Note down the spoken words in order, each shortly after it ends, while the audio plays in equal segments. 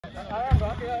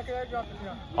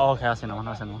Oh, okay, I see no one.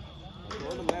 I see no one.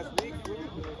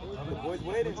 The boys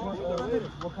waiting.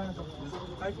 What kind of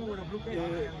iPhone with a blue case?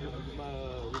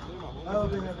 Oh,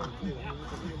 they have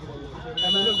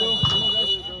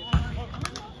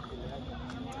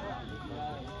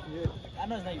I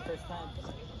know it's not your first time.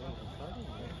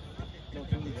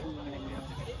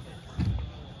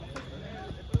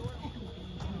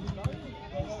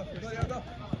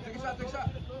 Take a shot, take a shot.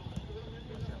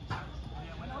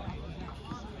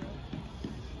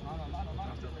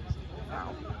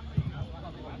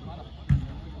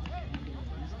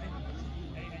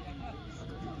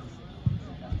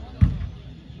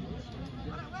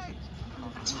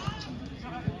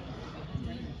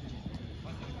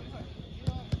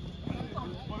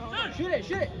 Shoot it,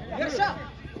 shoot it. You got a shot.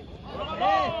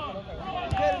 Hey.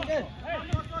 Good, good.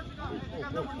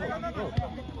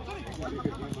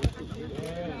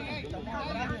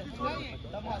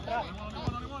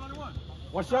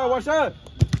 Watch out, watch out.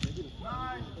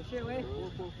 Shit, wait.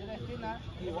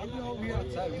 Why you over here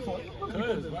outside?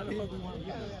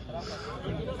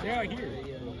 Yeah, here.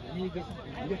 You get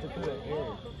to feel that air.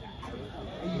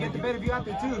 You get the better view out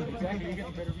there too. Exactly, you get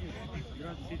the better view. You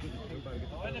don't have to see everybody.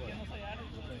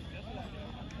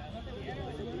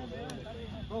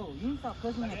 Bro, you need to stop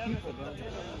pushing at people, bro.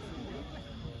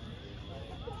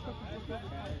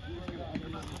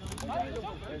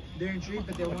 They're intrigued,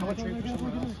 but they want to trade for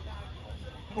someone else.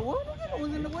 But what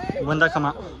was in the way? When that come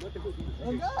out?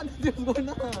 Oh God, this is going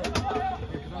on.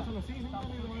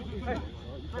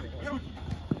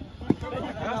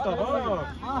 That's the ball.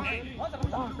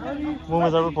 When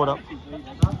was that report up?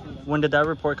 When did that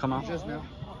report come out? Just now.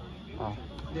 Oh.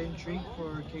 They're intrigued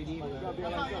for KD.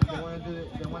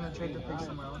 They want to trade the pick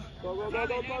somewhere else. They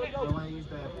want to use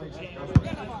the picks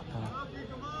elsewhere.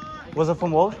 Was it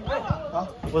from Wolves? Huh?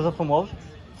 Was it from Wolves?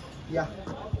 Yeah.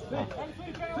 Oh.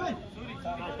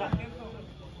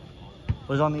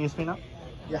 Was it on the ESPN now?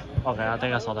 Yeah. Okay, I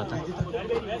think I saw that then.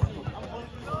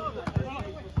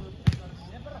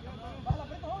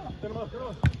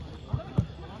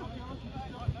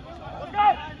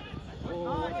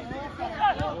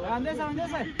 Andesa.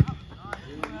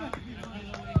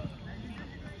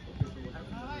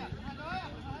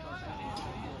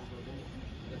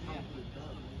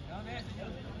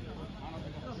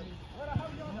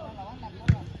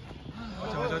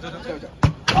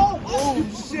 Oh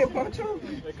shit, Pancho.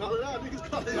 They call it out, niggas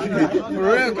call it For out.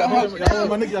 real, come on. Y'all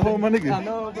my nigga, y'all my nigga. I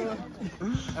know, bro.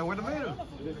 And where the middle?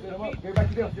 Get back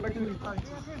to them. Get back to them.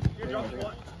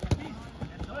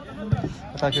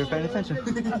 I thought you were paying attention. I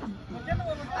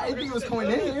didn't think it was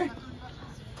going in here.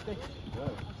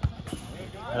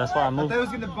 That's why I I moved. thought it was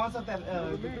going to bounce off that the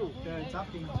top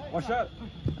thing. One shot.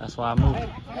 That's why I moved.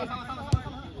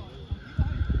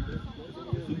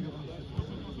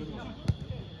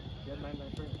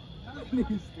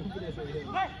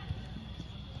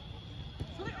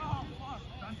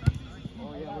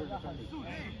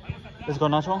 Let's go,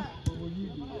 Nacho.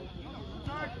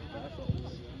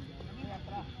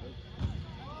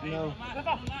 No.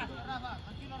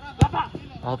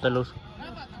 I hope they lose.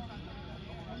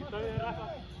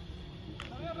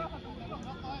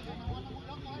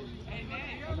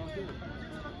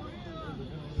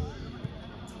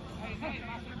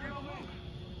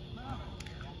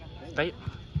 Stay.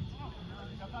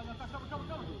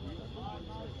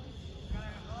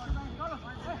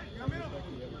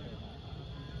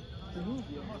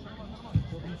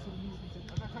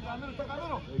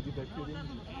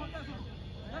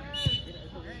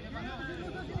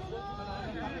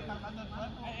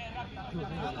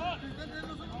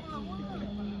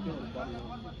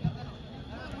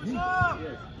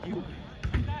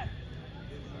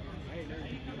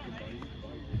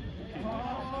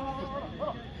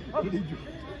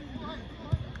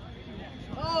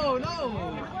 Oh no!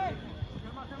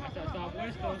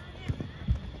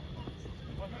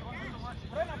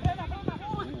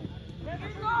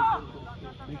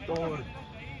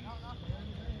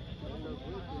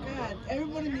 God,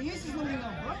 everybody in the East is loading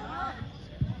up, bro.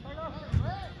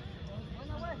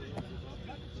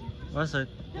 Well, that's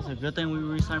a good thing we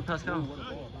re-signed Pascal.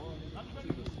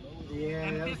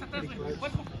 Yeah, that was pretty close.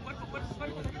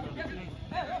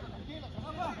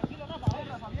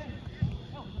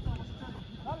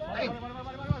 Hey.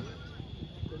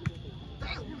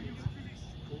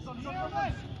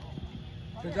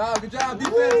 Good job,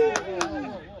 defense.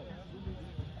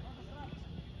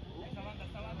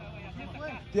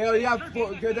 Yeah,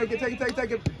 good,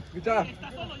 take it. Good job.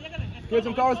 Get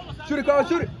some calls. Shoot it, Carl,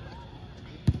 shoot it.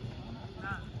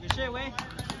 Good shit, way.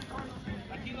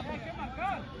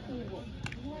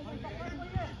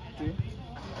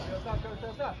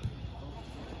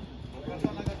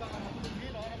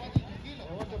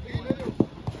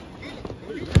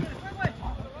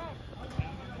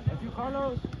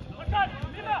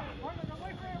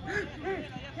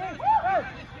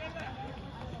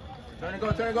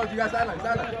 turn and go. You got sideline.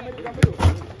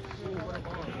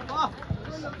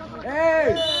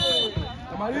 Hey!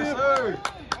 Come on, yes, sir.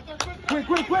 Quick.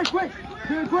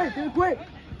 Quick.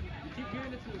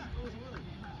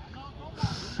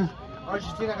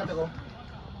 Argentina got the goal.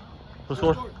 Who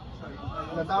scored?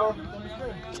 Lautaro.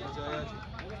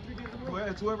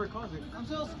 Whoever calls it. I'm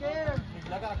so scared.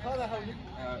 I gotta call that hoe.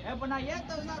 Yeah, but not yet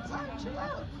though. It's not time. Chill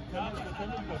out.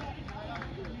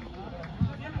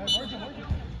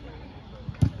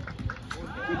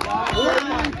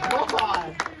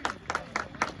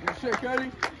 Good shit,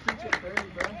 Cuddy.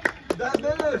 That's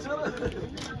it. Shut up.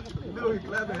 No, he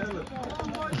clapping hella.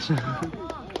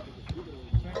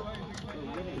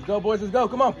 Let's go, boys. Let's go.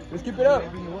 Come on. Let's keep it up.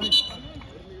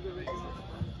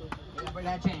 Bring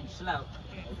that change. Chill out.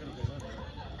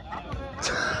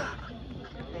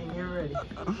 Hey, you're ready.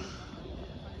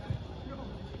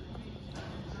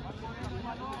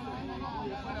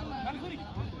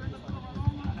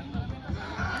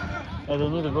 Hey, they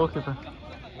need a goalkeeper.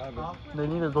 They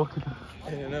need a goalkeeper.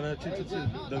 Hey, no, chill.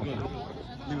 They'll go.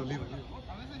 Leave him.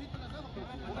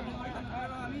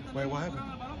 Wait, what happened?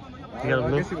 You got a I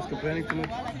blue? guess he was complaining too much.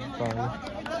 Sorry.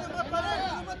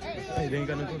 Hey, they ain't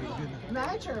got no goal. Nah,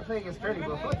 I ain't trying to play against Freddie,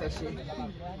 bro. Fuck that shit.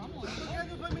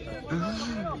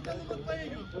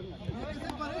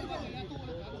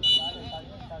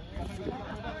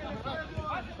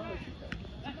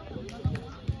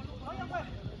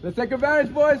 Let's take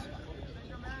advantage, boys.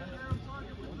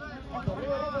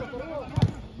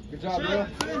 Good job, bro.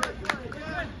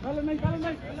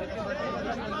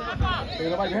 Hey,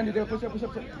 nobody hand it there. Push up.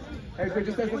 Hey, good,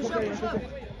 just stay.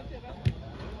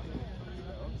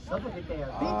 Suffocate there.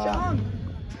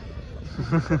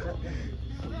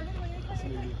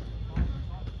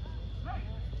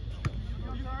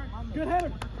 Good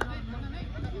header.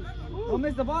 Don't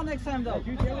miss the ball next time though.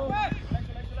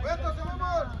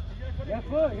 Left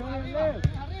foot, he only left.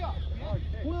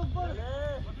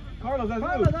 Carlos, that's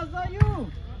you. That's not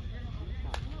you.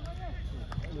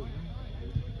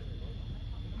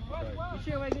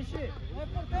 Good shit.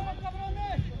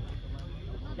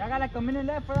 Y'all got like a minute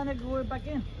left for that nigga to go back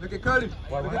in. Look at Cuddy.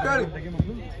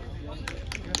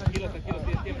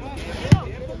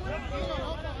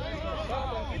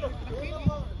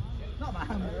 No,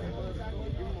 man.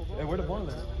 Hey, where the ball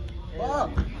is?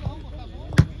 Fuck.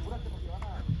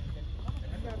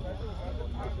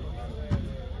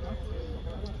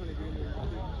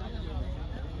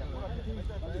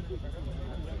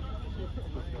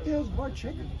 Hell's bar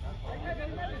chicken.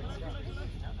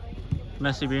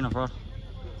 Messi being a fraud.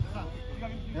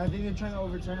 Yeah, I think they're trying to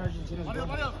overturn Argentina's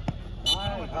goal.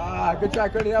 Ah, good try,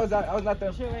 Cuddy. That was not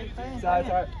them. Sorry.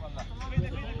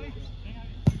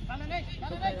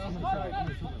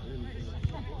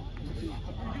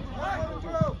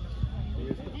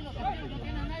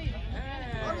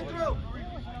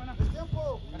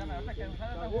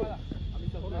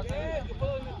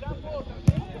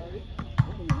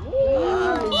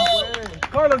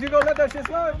 Carlos, you gonna let that shit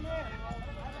slide?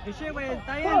 Good shit, güey.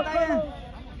 Está bien.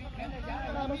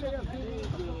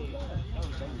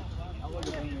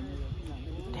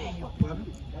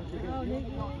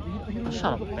 I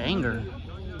shot a banger.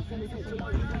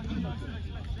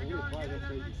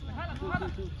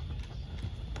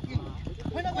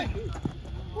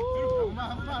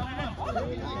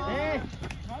 Hey.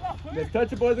 Let's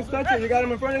touch it, boys. Let's touch it. You got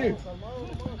him in front of you.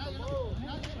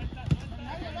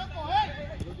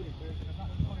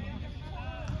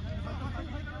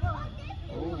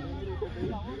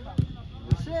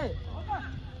 Good shit.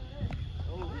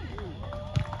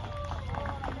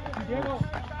 Diego.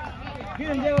 Get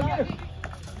him, Diego. Get him.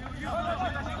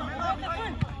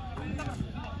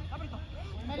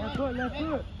 Left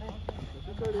foot.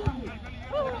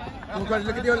 Come on, Cuddy.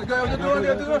 Look at the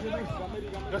door.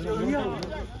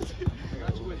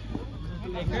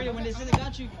 Hey, Curry, when they say they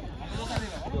got you.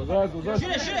 Goes us.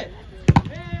 Shoot it.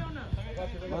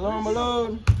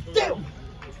 Malone. Damn.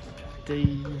 Hey,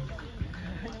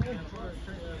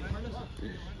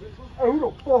 who the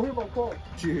fuck hit my car?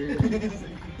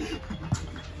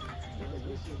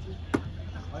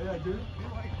 Oh, yeah, dude.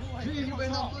 Jeez, you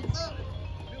been all fucked up.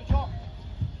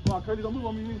 Come on, Curly, don't move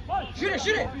on me. Shoot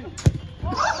it.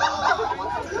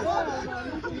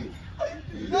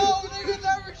 No, nigga,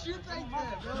 never shoot like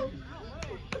that, bro.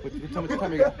 Tell me what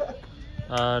time you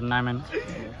got. 9 minutes.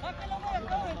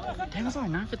 Damn, it's only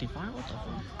 9:55. What the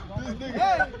fuck?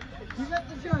 Hey, you got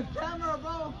this shit on camera,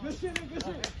 bro. Good shit.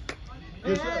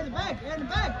 Hey, in the back.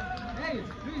 Hey,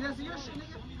 please, that's your shit,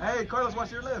 nigga. Hey, Carlos,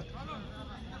 watch your left.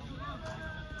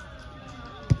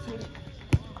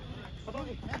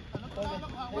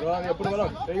 Put it on, yeah, put it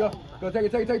on. There you go. Go, take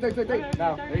it.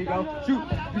 Now, there you go. Shoot.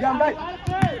 You got him back.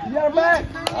 You got him back.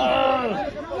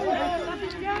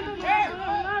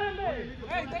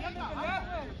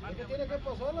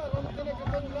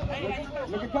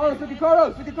 Look at Carlos.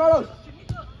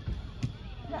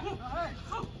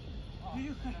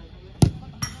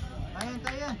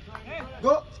 Está bien.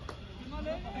 Go.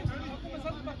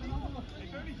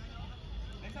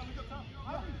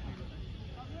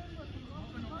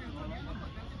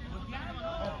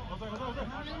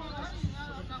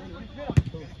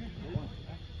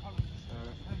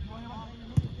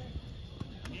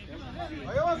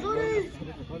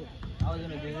 I was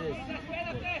gonna do this.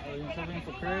 I was something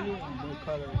for curly and blue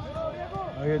colors.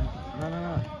 Okay. No.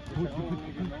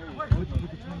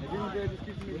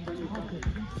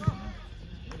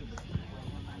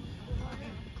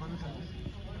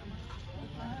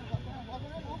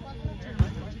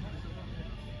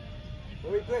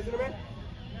 Wait, play, sit man.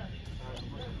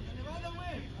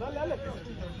 Dale.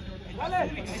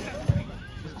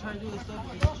 Just try to do the stuff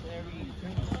for each every.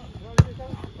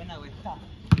 Wait, no, wait.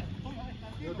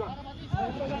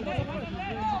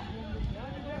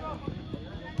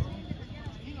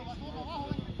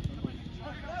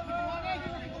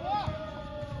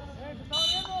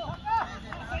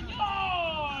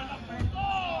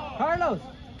 Carlos,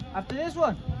 after this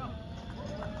one.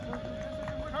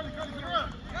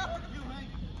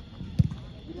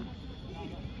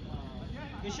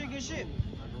 Good shit.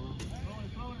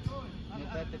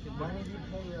 Why did you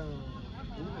play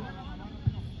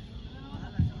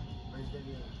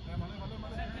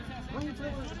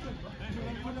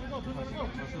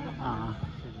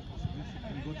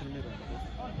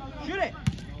Shoot it.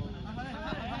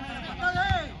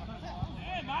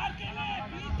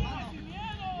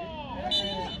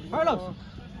 Carlos.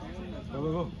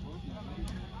 Go.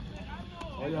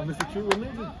 Oh yeah, Mr. True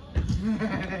Religion.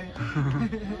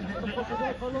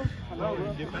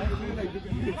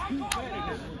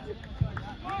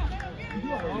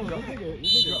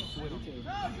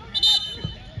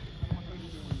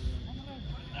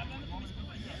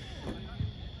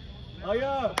 Oh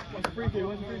yeah, what's the free kick?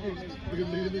 Look at.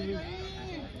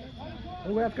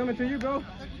 Oh, that's coming to you, bro.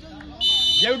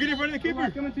 Yeah, we'll get in front of the keeper.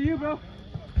 That's coming to you, bro.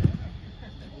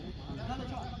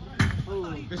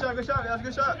 Good shot. That was a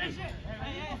good shot.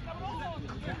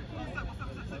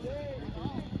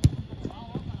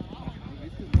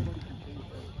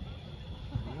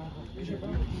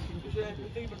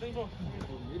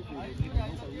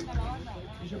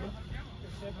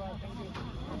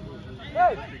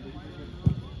 Hey!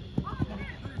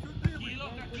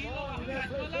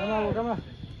 Come on.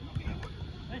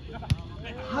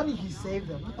 How did he save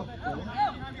them? What the fuck?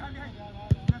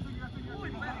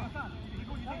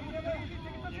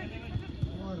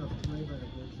 What a play by the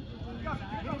goalkeeper.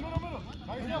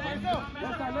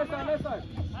 Left side.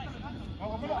 What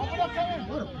a play by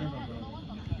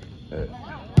the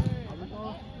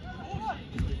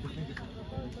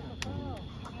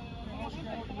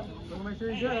Make sure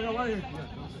you're good. I got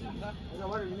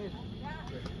water here. You need.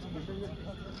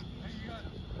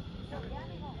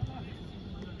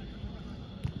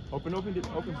 Open,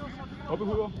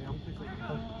 Hugo.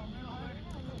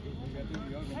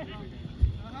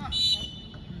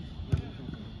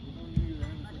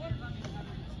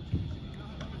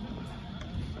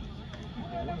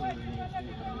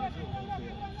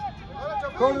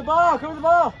 Cover the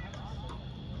ball.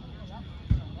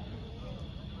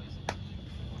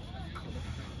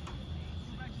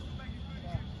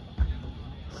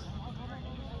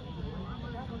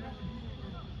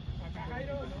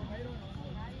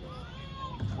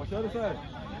 Watch the other side.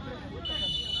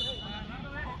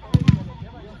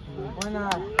 Buena.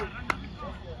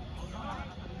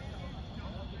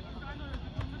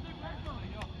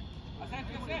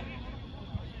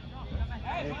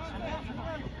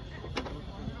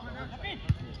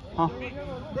 Huh?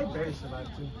 They barely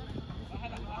survived too.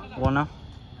 1-0.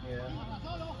 Yeah.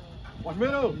 Watch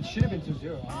middle. It should have been 2-0.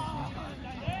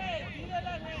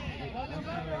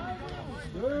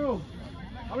 Go.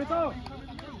 Ahorita.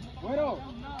 Bueno.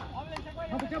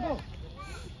 ¿Cuánto tiempo?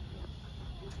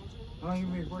 How long have you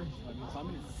been recording?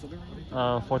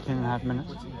 14 and a half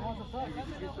minutes.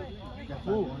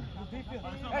 Ooh.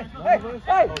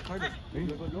 Hey!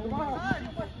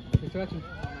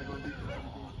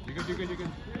 You're good.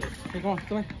 Hey, come on.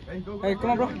 Hey, come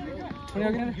on, bro. Get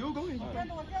in. You go.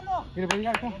 Get it, bro. You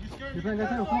got it. Come on. You're playing that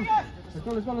table. Come on.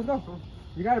 Let's go.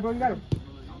 You got it, bro. You got it.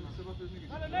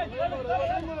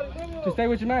 Just stay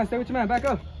with your man. Back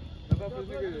up.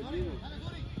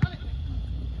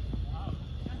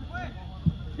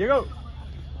 You go.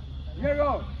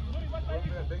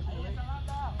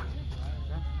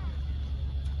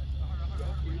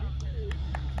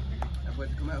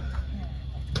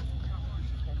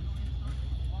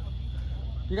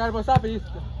 You got to stop it.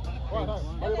 Come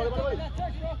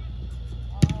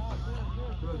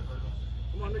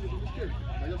on, nigga, don't be scared.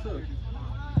 By yourself.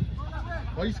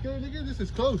 Why you scared, nigga? This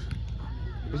is close.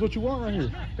 That's what you want right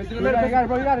here. You got it,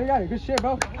 bro. You got it. Good shit,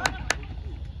 bro.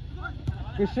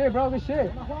 Good shit, bro. Good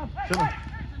shit.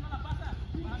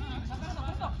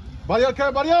 Body out,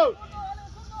 Karen, body out.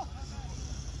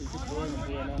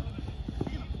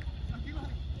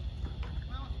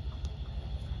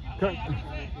 Okay.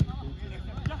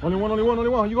 Only one. You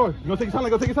go. You gonna take your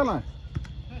sideline? Go take your sideline.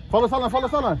 Follow sideline.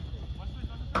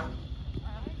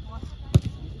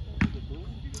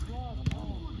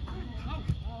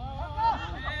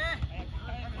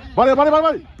 Body.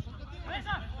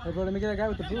 Hey, bro, let me get that guy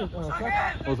with the blue.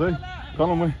 Jose,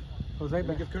 call him, man. Jose,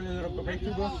 but give Curly a little break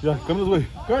too, bro. Yeah, come this way.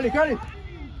 Curly, Curly!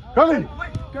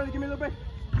 give me a little break.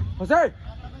 Jose!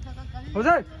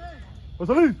 Jose,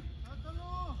 leave!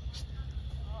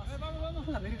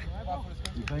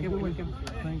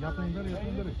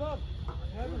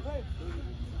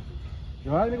 You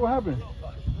alright, nigga? What happened?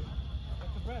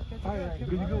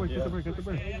 Get the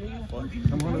break.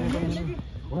 Come on.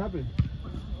 What happened?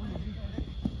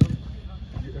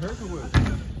 You hurt or what?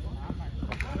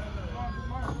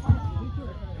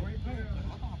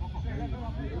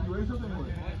 You raised something or what?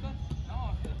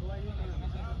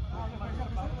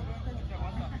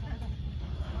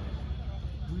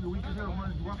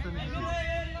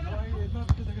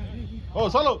 Oh,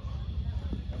 solo!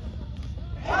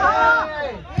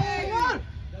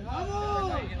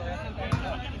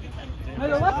 ¡Me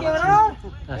lo va a quebrar!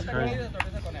 That's crazy.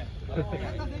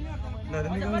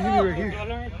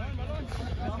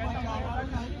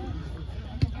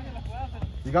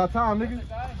 You got time, nigga.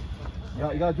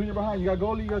 You got Junior behind you. You got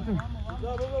goalie. You got two.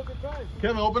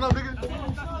 Kevin, open up, nigga.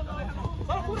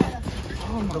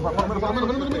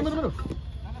 Middle.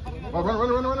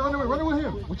 Run with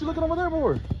him. What you looking over there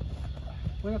for?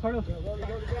 Bueno, Carlos.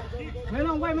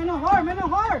 Menos, güey, menos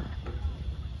hard.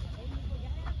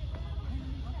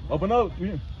 Open up.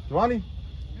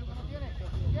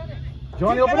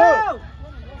 Johnny, open up.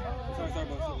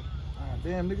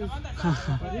 Damn, niggas.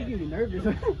 You're getting nervous.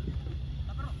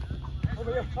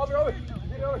 Over.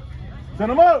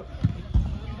 Send him up.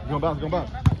 He's gonna bounce.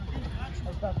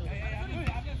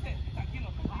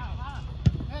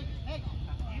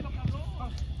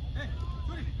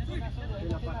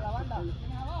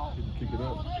 Kick it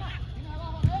up.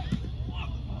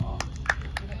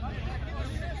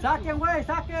 Saquen, güey,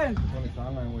 saquen. It's only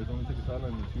sideline, way. It's only take a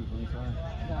sideline and shoot. Only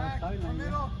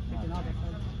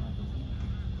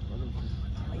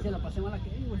Ahí se la pasé mal a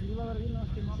Kevin, güey. Iba a ver bien, no, es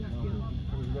que no se quiero.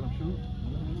 You got him shoot.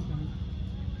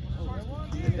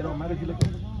 It don't matter if you look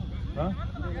over. Huh?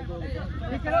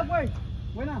 Pick it up, güey.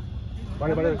 Buena.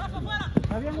 Vale.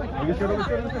 Está bien, güey.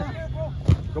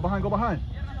 Go behind.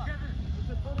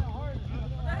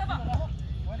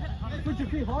 Put your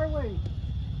feet hard, güey.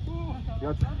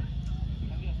 You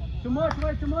Too much,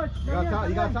 güey, too much.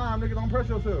 got time, nigga. Don't press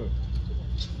yourself.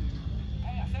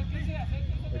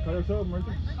 Hey, cut yourself,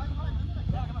 Mercy.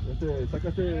 Saca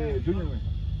este Junior, güey.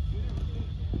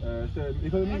 Este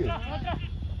hijo de Miguel.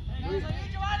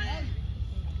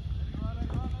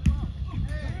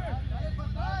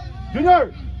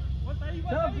 Junior!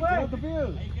 Tough, Get out the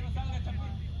field.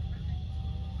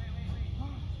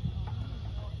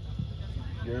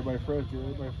 Get everybody fresh.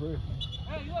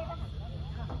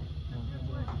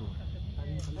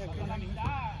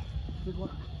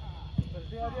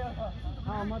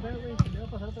 Ah, más de, güey. Le voy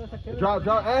a pasar otra vez a Kevin.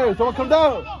 Drop. Hey, someone come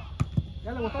down.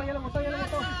 Ya le gustó.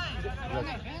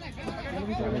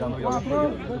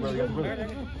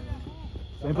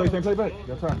 Same play back. You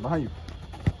got time. Behind you.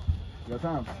 You got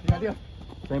time.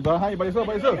 Same play behind you. By yourself.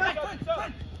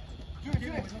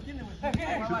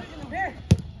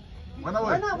 Buena,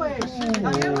 güey. Buena, güey. Está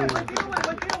bien, güey.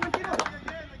 Buen tiro.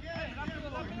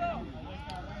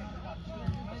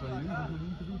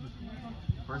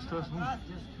 First touch, move.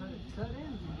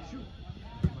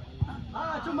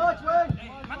 Ah, too much, güey.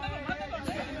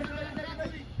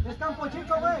 Es campo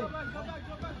chico, güey.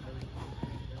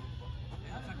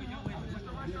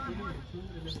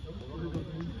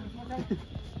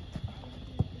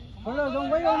 Ponlo, don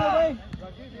güey, güey.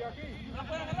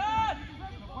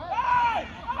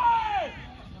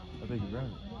 I think he ran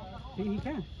it. Sí, he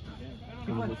can. It's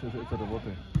a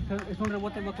rebote. Es un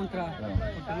rebote va contra.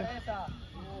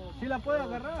 Sí la puede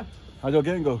agarrar. How'd your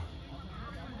game go?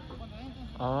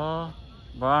 Bro,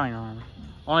 I don't remember.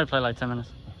 Only played like 10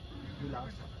 minutes.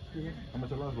 How much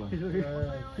the last one?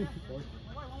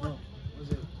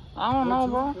 I don't know,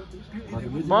 bro.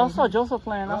 Bro, I saw Joseph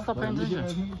playing. I stopped paying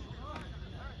attention.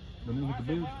 The nigga with the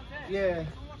beard? Yeah.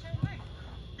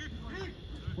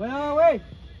 Bueno, güey.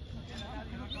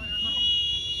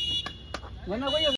 Bueno, güey.